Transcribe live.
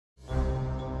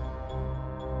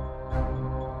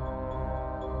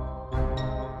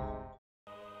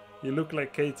You look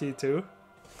like KT too.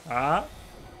 Ah.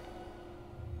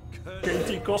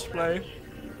 KT cosplay.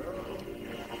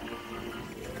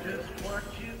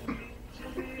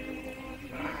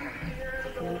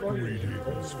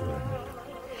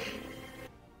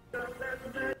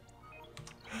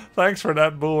 Thanks for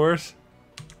that, boors.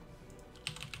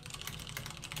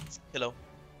 Hello.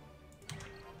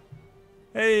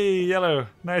 Hey, Yellow.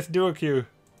 Nice duo queue.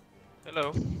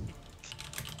 Hello.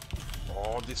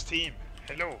 Oh, this team.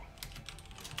 Hello.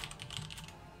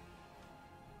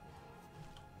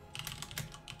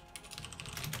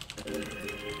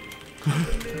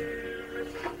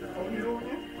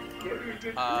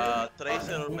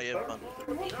 Tracer or my ban?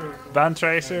 Ban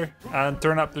Tracer and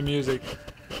turn up the music.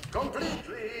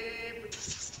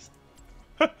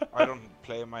 I don't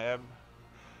play my M.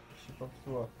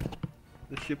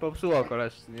 To się popsuło,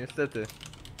 koleś, niestety.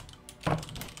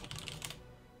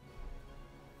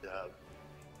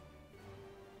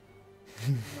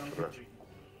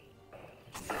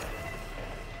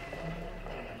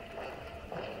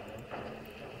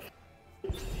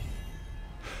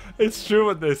 It's true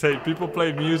what they say. People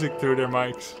play music through their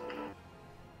mics.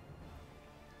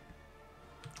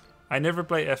 I never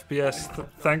play FPS.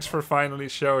 Thanks for finally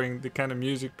showing the kind of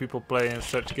music people play in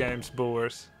such games,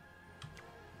 boors.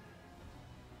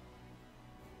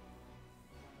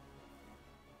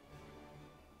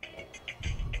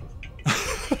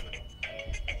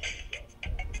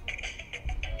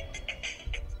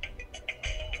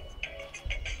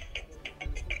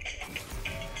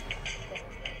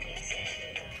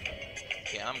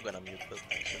 Yeah, I'm gonna mute that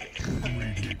actually.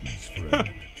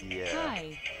 Yeah.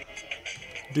 Hi.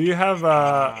 Do you have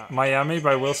Miami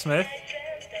by Will Smith?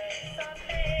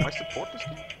 I support this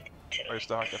game. Or is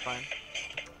the hacker fine?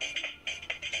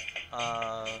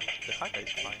 The hacker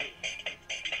is fine.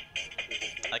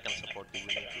 I can support the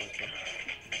winning too as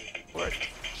well. Right.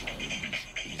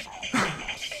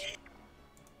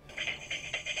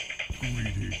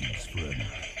 Greetings, friend.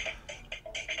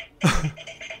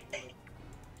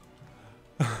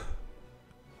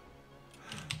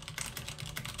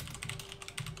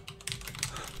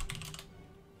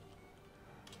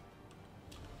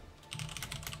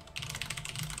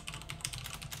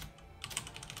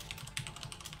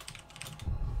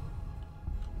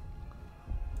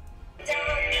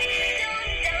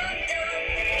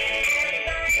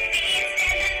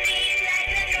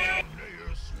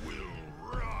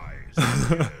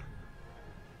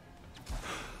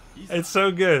 It's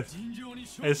so good.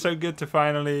 It's so good to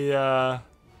finally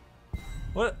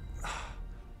what?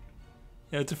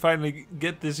 Yeah, to finally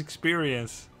get this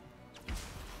experience.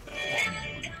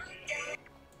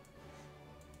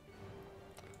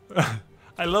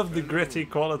 I love the gritty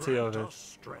quality of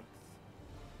it.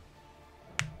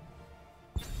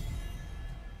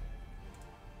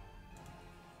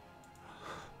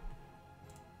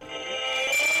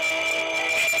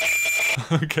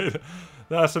 Okay,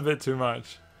 that's a bit too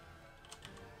much.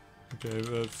 Okay,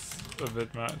 that's a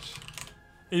bit much.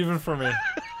 Even for me.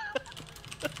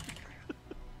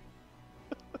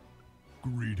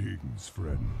 Greetings,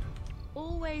 friend.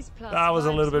 Always plus That was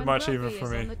a little bit vibes much when even Grubby for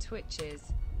is me. on the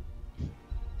Twitches.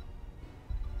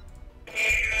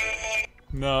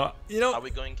 No, you know, Are we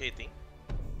going KT?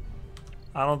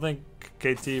 I don't think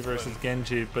KT versus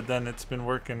Genji, but then it's been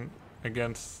working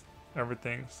against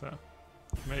everything, so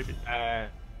maybe. I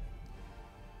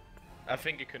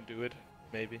think you can do it,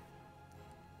 maybe.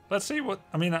 Let's see what,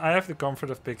 I mean, I have the comfort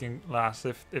of picking last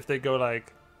if they go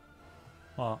like,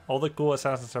 well, all the cool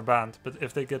assassins are banned, but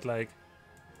if they get like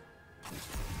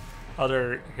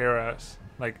other heroes,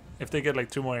 like if they get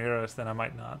like 2 more heroes, then I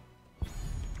might not.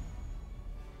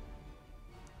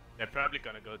 They're probably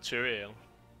gonna go Tyrael.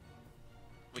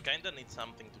 We kinda need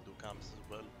something to do camps as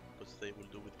well, because they will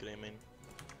do with Greymane.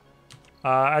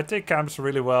 I take camps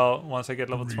really well once I get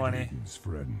level 20. Greetings,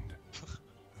 friend.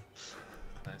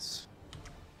 Nice.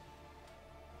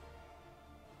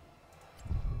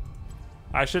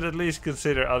 I should at least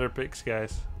consider other picks,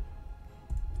 guys.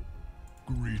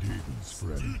 Greetings,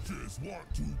 friend.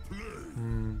 Want to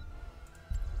play?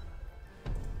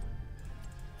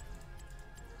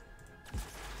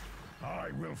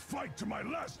 I will fight to my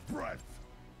last breath.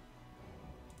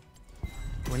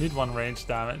 We need 1 range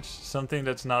damage, something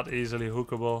that's not easily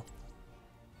hookable.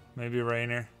 Maybe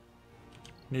Rainer.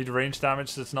 Need range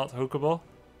damage that's not hookable,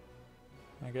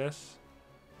 I guess.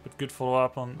 But good follow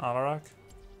up on Alarak.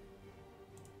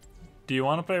 Do you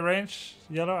want to play range,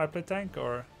 Yellow? I play tank,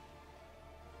 or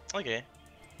Okay.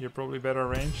 you're probably better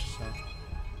range, so.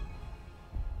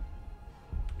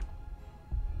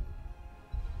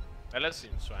 Eller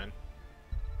seems fine.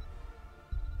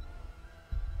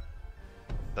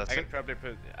 That's I can it. probably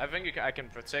I think I can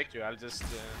protect you. I'll just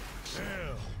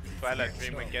Twilight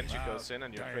Dream when Genji goes in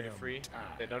and you're pretty free.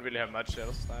 They don't really have much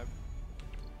else time.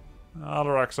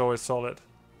 Alarak's always solid.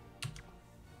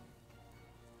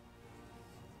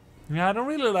 Yeah, I don't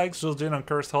really like Zul'jin on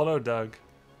Cursed Hollow, Doug.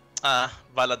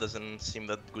 Vala doesn't seem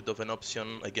that good of an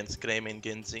option against Greymane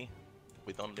Genji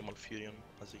with only Malfurion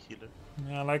as a healer.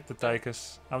 Yeah, I like the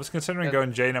Tychus. I was considering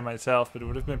going Jaina myself, but it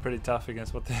would have been pretty tough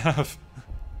against what they have.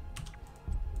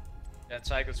 Yeah,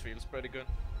 Tigers feels pretty good.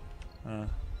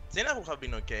 Xena would have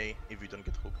been okay if you don't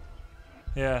get hooked.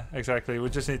 Yeah, exactly. We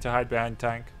just need to hide behind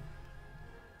tank.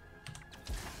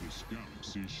 This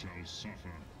galaxy shall suffer.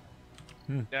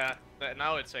 Yeah,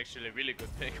 now it's actually a really good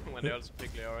pick when they also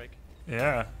pick Leoric.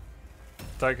 Yeah.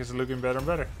 Tychus is looking better and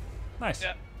better. Nice.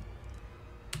 Yeah.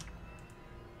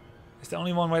 Is there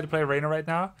only one way to play Reyna right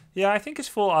now? Yeah, I think his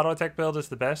full auto attack build is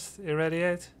the best,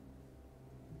 Irradiate.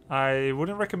 I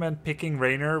wouldn't recommend picking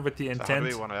Reyna with the So how intent.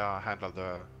 do we want to handle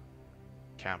the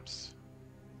camps?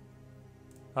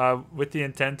 With the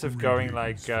intent of going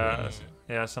like, yeah,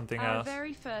 something Our else.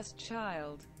 very first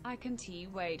child. I can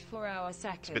wait for our It's a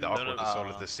second. bit awkward to no.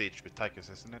 solo the siege with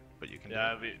Tychus, isn't it? But you can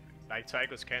Yeah, do it. like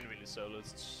Tigers can really solo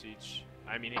Siege.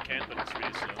 I mean, he can, but it's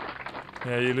really slow.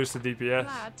 Yeah, you lose the DPS.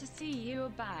 Glad to see you are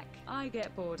back. I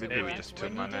get bored of Maybe we it just when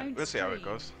turn you on it. don't We'll see how it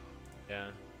stream. goes. Yeah.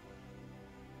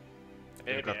 You've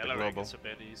Maybe got the Alaric global. is a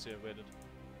bit easier with it.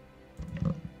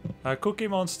 Cookie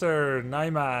Monster,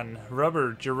 Nyman,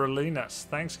 Rubber, Geralinas.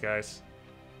 Thanks, guys.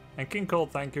 And King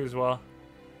Cold, thank you as well.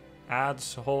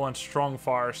 Ads, Whole and Strong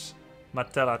Farce.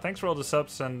 Matella, thanks for all the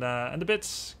subs and the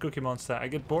bits, Cookie Monster. I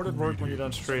get bored at work when you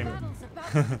don't stream. Battle's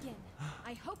about to begin.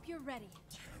 I hope you're ready.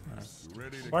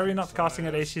 Why are we not casting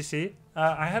at ACC?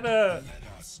 I had a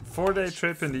 4-day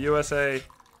trip in the USA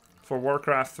for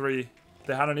Warcraft 3.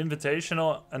 They had an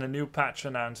invitational and a new patch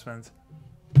announcement.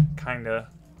 Kinda.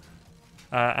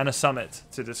 And a summit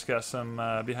to discuss some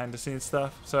behind the scenes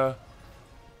stuff. So,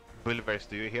 Wilverse,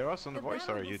 do you hear us on the The voice,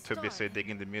 or are battle you will too busy start.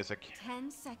 digging the music?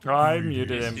 10 seconds. I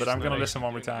muted him, but He's I'm gonna not listen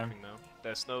one more doing time. anything now.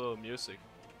 There's no music.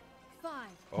 5,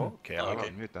 Okay, I'll Okay.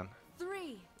 unmute then.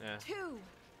 3, Yeah. 2,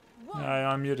 1. Yeah,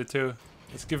 I'm muted too.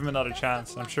 Let's give him another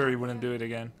chance. I'm sure he wouldn't do it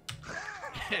again.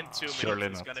 In 2 minutes, Surely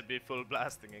it's not. gonna be full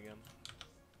blasting again.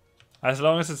 As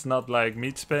long as it's not like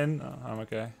meat spin, I'm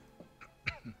okay.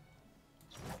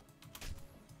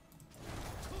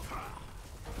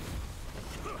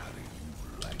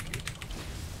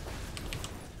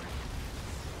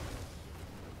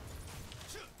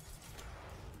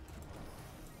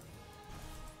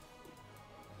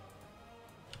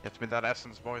 Get me that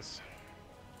essence, boys.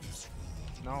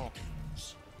 No.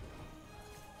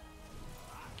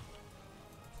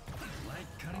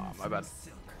 Oh, my bad.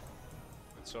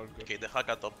 It's all good. Okay, the hack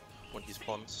at top when he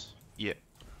spawns. Yeah.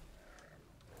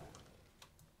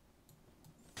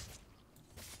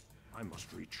 I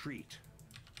must retreat.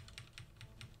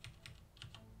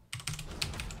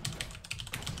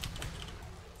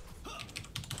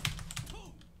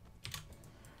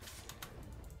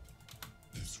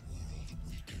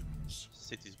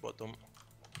 City's bottom.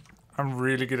 I'm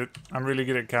really good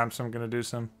at camps. I'm gonna do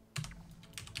some.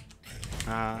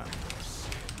 I'm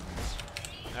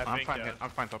I fine. I'm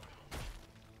fine top.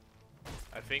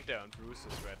 think they're on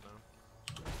bruises right now.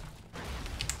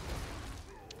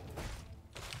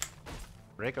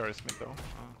 Rhaegar is mid though.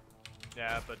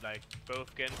 Yeah, but like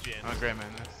both Genji and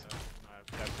Greymane, yes.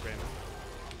 I have Greymane.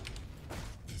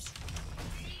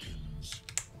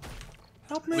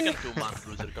 Help We me! can do man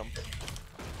bruiser camp.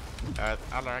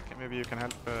 Alaric, maybe you can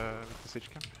help with the siege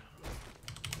camp.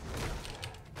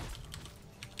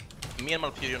 Me and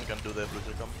Malfurion can do the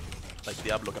bruiser camp. Like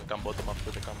Diablo can come bottom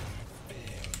after the camp.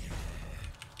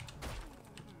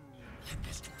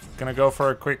 Gonna go for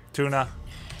a quick tuna.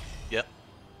 Yeah.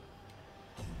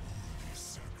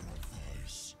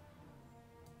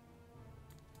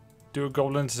 Do a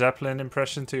Golden Zeppelin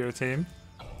impression to your team.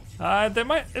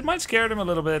 It might scare them a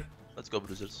little bit. Let's go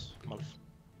bruisers. Malf.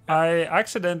 I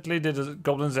accidentally did a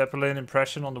Golden Zeppelin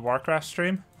impression on the Warcraft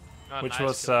stream, Oh, which nice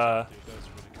was kills, dude. That was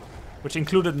really cool. which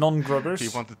included non-grubbers He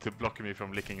wanted to block me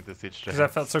from licking the siege because I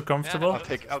felt so comfortable.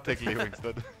 I'll take Leo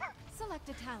instead. Select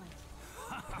a talent.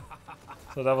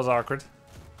 So that was awkward.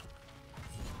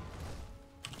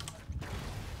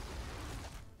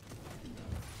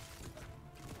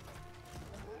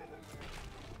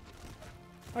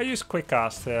 I use quick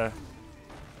cast.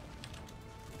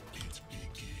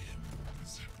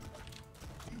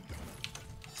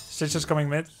 Stitch is coming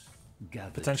mid.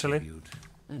 Potentially.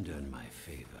 And earn my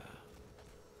favor.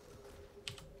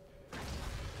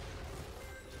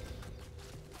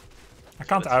 I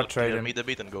can't Let's not out trade clear him. mid a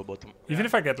bit and go bottom. Even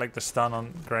if I get like the stun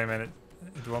on Greymane,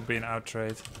 it won't be an out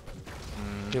trade.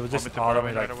 He will Want just me to auto burrow me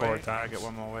in like right 4 away? I times. get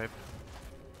one more wave.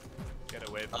 Get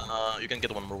away. You can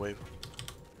get one more wave.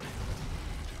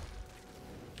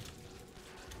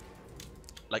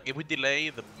 Like if we delay,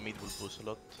 the mid will push a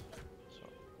lot. So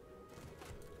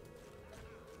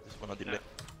just wanna delay.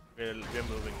 We're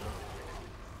moving now.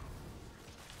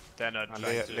 They're not trying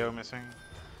Leo, to... Leo missing.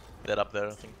 They're up there,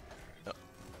 I think. Yeah.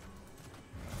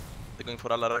 They're going for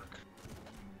Alarak.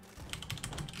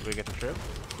 Do we get the trip?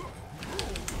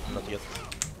 Not yet.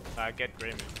 Get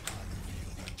Grimy.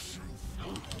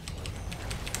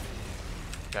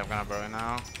 Okay, I'm gonna burrow in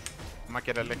now. I might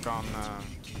get a lick on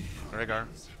Rhaegar.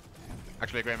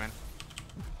 Actually, Greyman.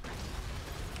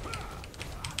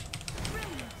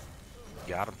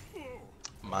 Got him.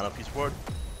 Man of his word.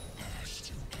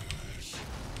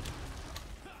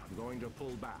 I'm going to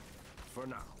pull back for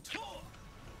now.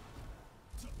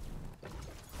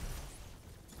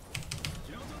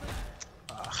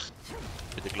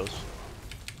 Pretty close.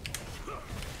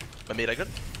 My miracle.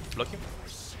 Block him.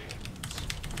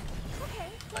 Okay,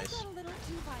 that Nice. got a little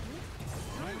too violent.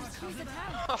 Time to squeeze it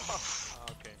out.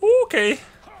 Okay. Okay.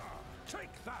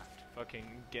 Take that. Fucking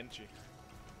Genji.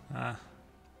 Ah.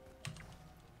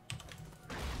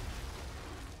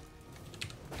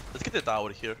 Let's get the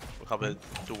tower here. We'll have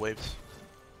 2 waves.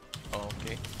 Oh,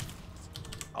 okay.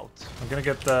 Out. I'm gonna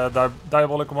get the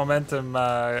diabolical momentum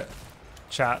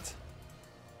chat.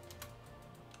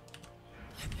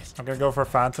 I'm gonna go for a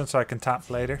Phantom so I can tap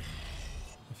later.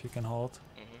 If you can hold.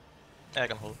 Yeah, I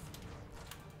can hold.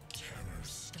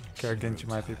 Genji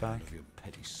might be back. Your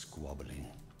petty squabbling.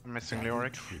 I'm missing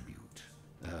Leoric. Tribute.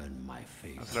 Earn my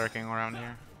favor. He's lurking around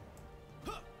here.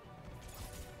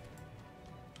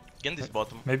 Get this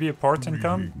bottom. Maybe a port and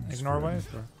come? Ignore wave?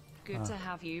 Or? Good to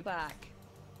have you back.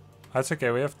 That's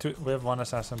okay, we have 1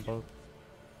 assassin both.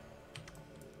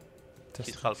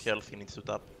 He's half health, he needs to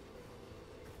tap.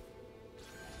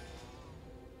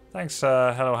 Thanks,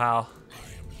 hello Hal.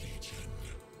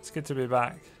 It's good to be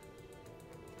back.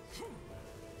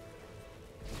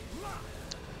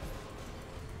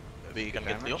 Maybe you can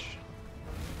get Leo.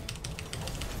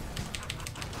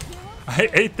 I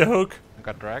ate the hook. I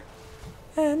got dragged.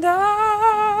 And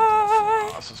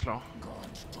I... Oh, so slow.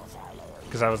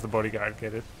 Because I was the bodyguard,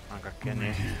 get it? I got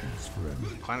Kenny.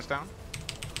 Cleanse down.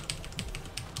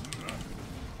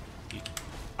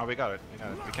 Oh, we got it. We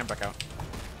got it. We came back out.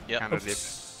 Yeah. Kind of deep.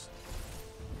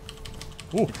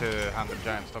 Ooh, Need to hand the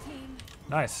giant stop.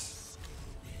 nice.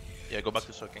 Yeah, go back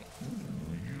to soaking.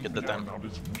 Get the time. Not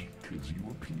as weak as you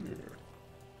appear.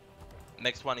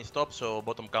 Next one is top, so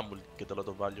bottom cam will get a lot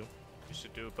of value. You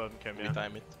should do bottom cam, We yeah.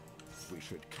 time it. We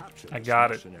should capture I this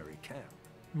got it. mercenary camp.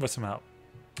 With some help.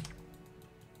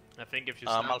 I think if you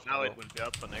Alpha start now, go. it will be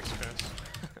up for next turns.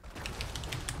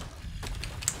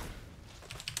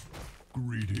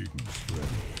 Greetings, friend.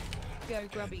 Go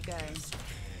Grubby go.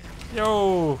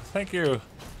 Yo, thank you.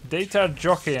 Data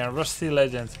Jockey and Rusty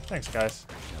Legend. Thanks, guys.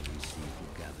 Shall we see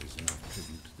who gathers enough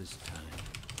tribute this time?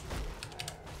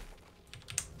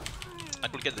 I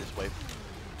could get this wave.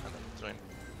 And then join.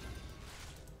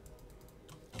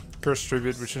 Curse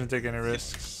Tribute, we shouldn't take any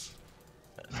risks.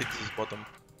 6 is bottom.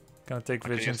 Gonna take I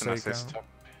can Vision use an so assist top.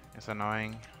 It's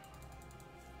annoying.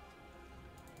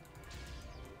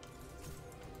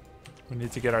 we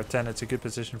need to get our 10. It's a good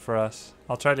position for us.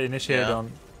 I'll try to initiate Yeah.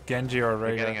 on Genji or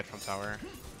We're getting Rhaegar. it from tower.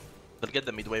 They'll get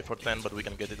the mid wave for 10, but we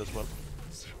can get it as well.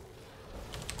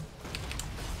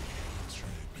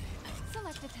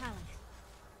 Select a talent.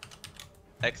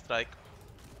 X strike.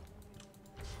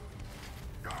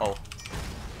 Oh,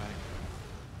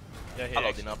 Yeah, he Allowed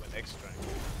extra enough. with extra.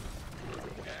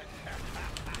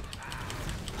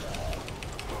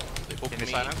 they hook Can you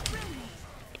me. silence?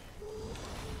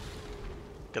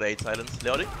 Great silence.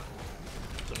 Leori?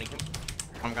 Zoning him.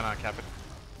 I'm gonna cap it.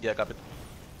 Yeah, cap it.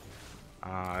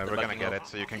 We're gonna get it,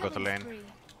 so you can go to lane. Spree.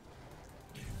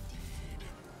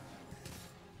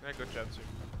 Yeah, good job too.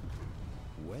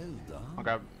 Well done.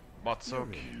 Okay, bot Your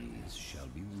soak. enemies shall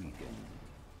be weakened.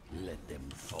 Let them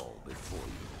fall before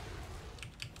you.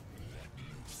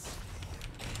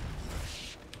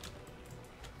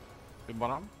 Good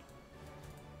bottom.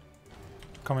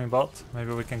 Coming bot.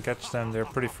 Maybe we can catch them. They're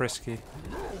pretty frisky.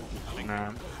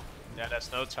 Nah. Yeah,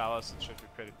 there's no towers, it should be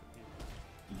pretty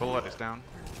Bullet is down.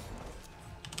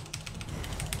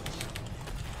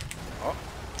 Oh,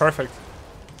 Perfect.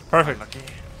 Perfect. unlucky.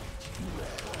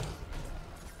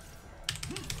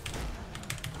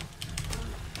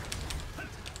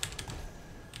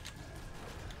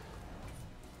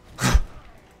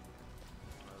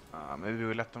 Maybe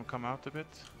we let them come out a bit.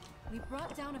 We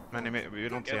brought down a Many, fort. we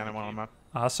don't see anyone on the map.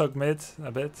 I'll soak mid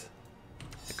a bit.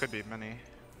 It could be many.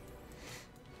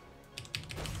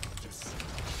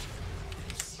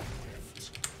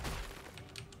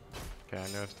 Okay,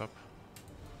 no stop.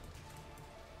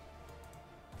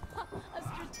 A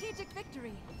strategic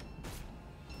victory.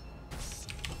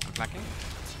 I'm flanking.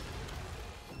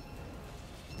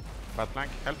 Bad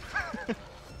flank, help.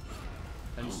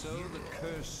 And so the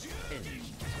curse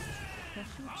ends.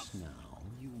 Perhaps now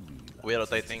you realize. We are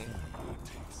rotating.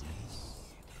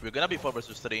 We're gonna be 4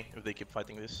 versus 3 if they keep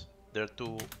fighting this. There are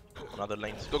 2 on other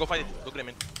lanes. Go fight it. Go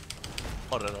Grimmin.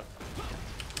 Or rather.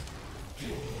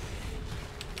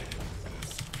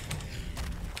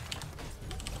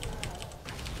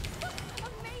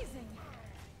 Amazing.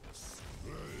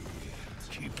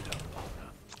 Keep it up.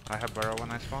 I have burrow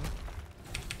when I spawn.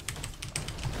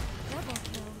 Double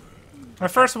kill. My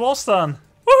first wall stun!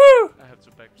 Woohoo! I have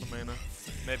to back to mana.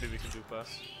 Maybe we can do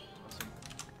pass.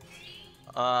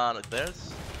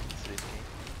 There's.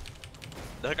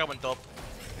 The heck went top.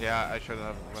 Yeah, I should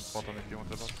have went bottom if you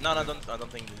wanted to. No, I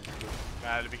don't think this is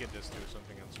good. We can just do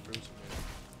something on Spruce.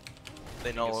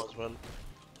 They know as well.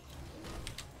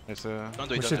 There's a... Don't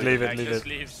do We it. should Don't do leave it. it, leave it. Just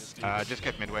leave. just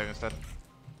get mid wave instead.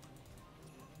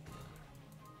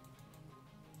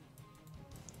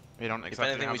 We don't If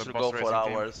exactly anything, have we the should boss go for racing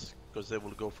team. ours, because they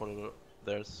will go for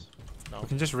theirs. No. We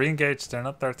can just re-engage, they're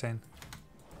not 13.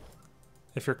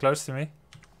 If you're close to me.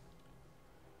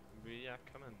 We are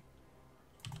coming.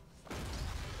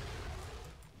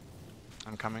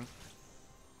 I'm coming.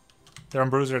 They're on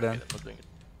Bruiser then. I'm not doing it.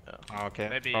 Yeah. Oh, okay.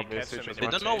 Maybe Probably catch switch them as in They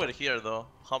well. don't know we're here though.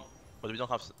 But we don't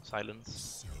have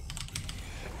silence.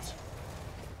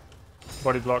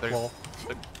 Body block There's- wall.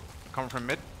 Come from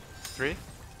mid. 3.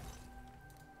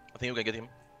 I think we can get him.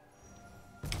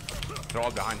 They're all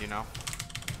behind you now.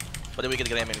 But then we can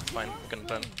get him and it's fine. We can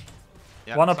turn.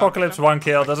 Yeah, One sound apocalypse, system. one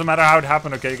kill. Doesn't matter how it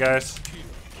happened, okay guys?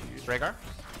 Rhaegar?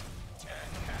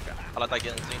 I'll attack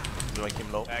Genji. Doing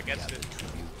him low. Gets it.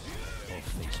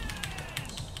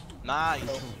 Nice!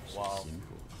 Wow.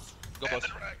 Go boss.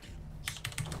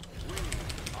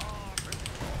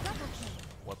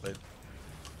 What played?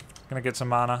 Gonna get some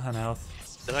mana and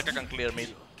health. The hacker can clear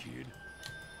mid.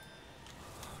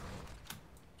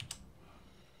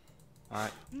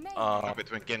 Alright.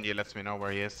 Between Genji lets me know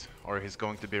where he is. Or he's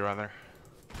going to be rather.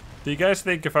 Do you guys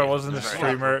think if I wasn't a Sorry.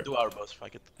 streamer Do our boss,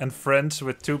 fuck it. and friends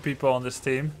with 2 people on this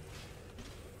team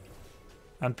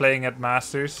and playing at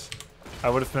Masters, I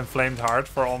would have been flamed hard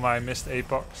for all my missed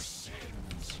apocs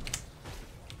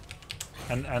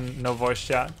and no voice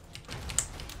chat?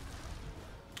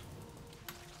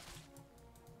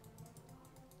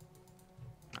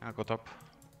 I'll go top.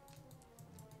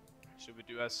 Should we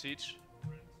do a siege?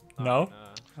 No? No.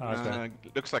 Oh, okay.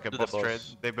 Looks like a Do the boss trade.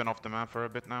 boss. They've been off the map for a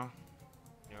bit now.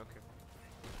 Yeah, okay.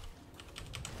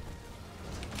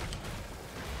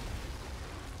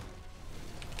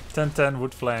 10-10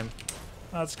 wood flame.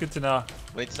 That's good to know.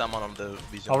 We need someone on the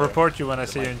vision. I'll there. report you when I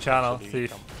They see you might in channel, actually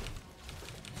thief. come.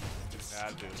 Yeah,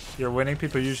 I'll do it. You're winning,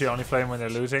 people usually only flame when they're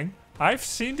losing. I've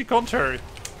seen the contrary.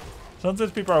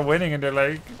 Sometimes people are winning and they're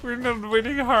like, we're not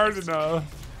winning hard enough.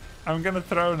 I'm gonna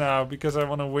throw now because I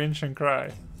want to winch and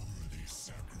cry.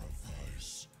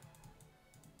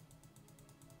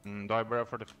 Do I burrow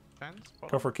for defense?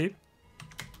 Go for keep.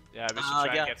 Yeah, we should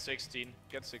try yeah. and get 16.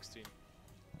 Get 16.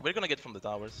 We're gonna get from the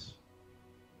towers.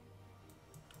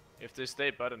 If they stay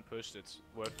button pushed, it's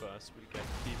worth for us. We'll get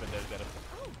deep and they'll get it.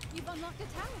 Oh, you've unlocked a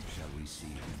talent. Shall we see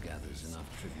who gathers enough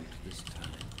tribute this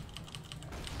time?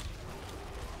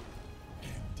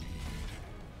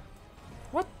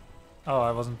 What? Oh,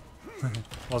 I wasn't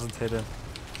wasn't hidden.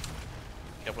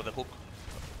 Go for the hook.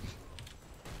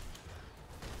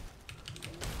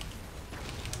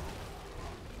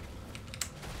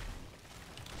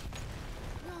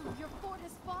 No, your fort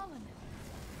has fallen.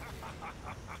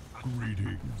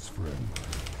 Greetings, friend.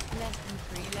 Less than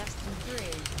 3, less than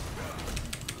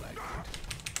 3.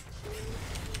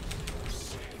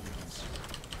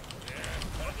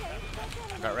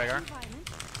 Got Rhaegar.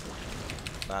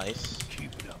 Nice.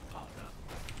 Keep it up, partner.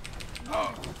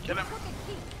 Oh, kill him.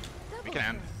 We can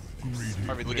end.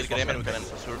 Or We can get him and we can end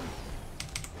for sure.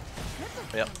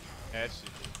 Yeah. Yeah, it's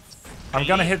I'm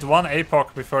gonna hit 1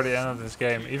 apoc before the end of this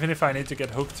game, even if I need to get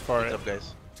hooked for Good it. job,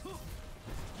 guys.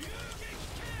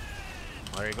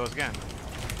 There he goes again.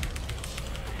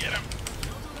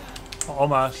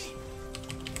 Almost.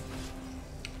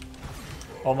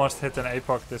 Almost hit an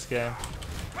apoc this game.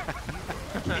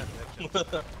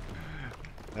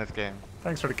 Next game.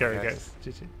 Thanks for the carry, Yes.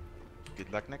 guys. GG.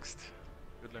 Good luck next.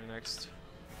 good luck next.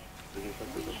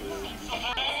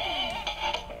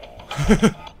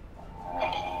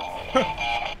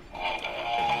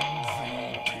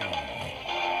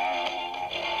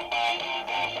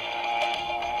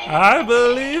 I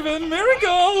believe in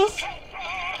miracles!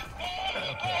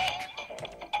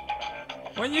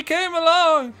 When you came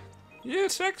along, you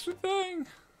sexy thing.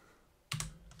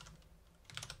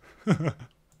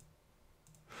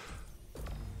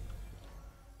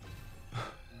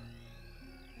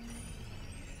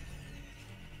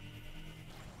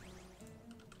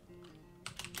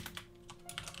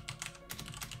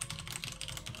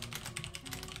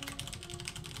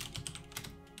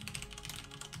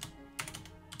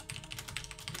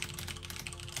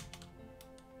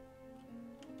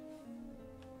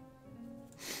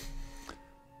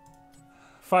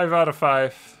 Five out of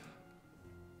 5.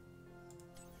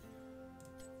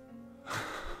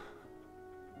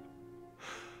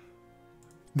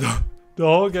 The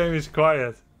whole game is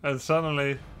quiet, and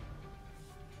suddenly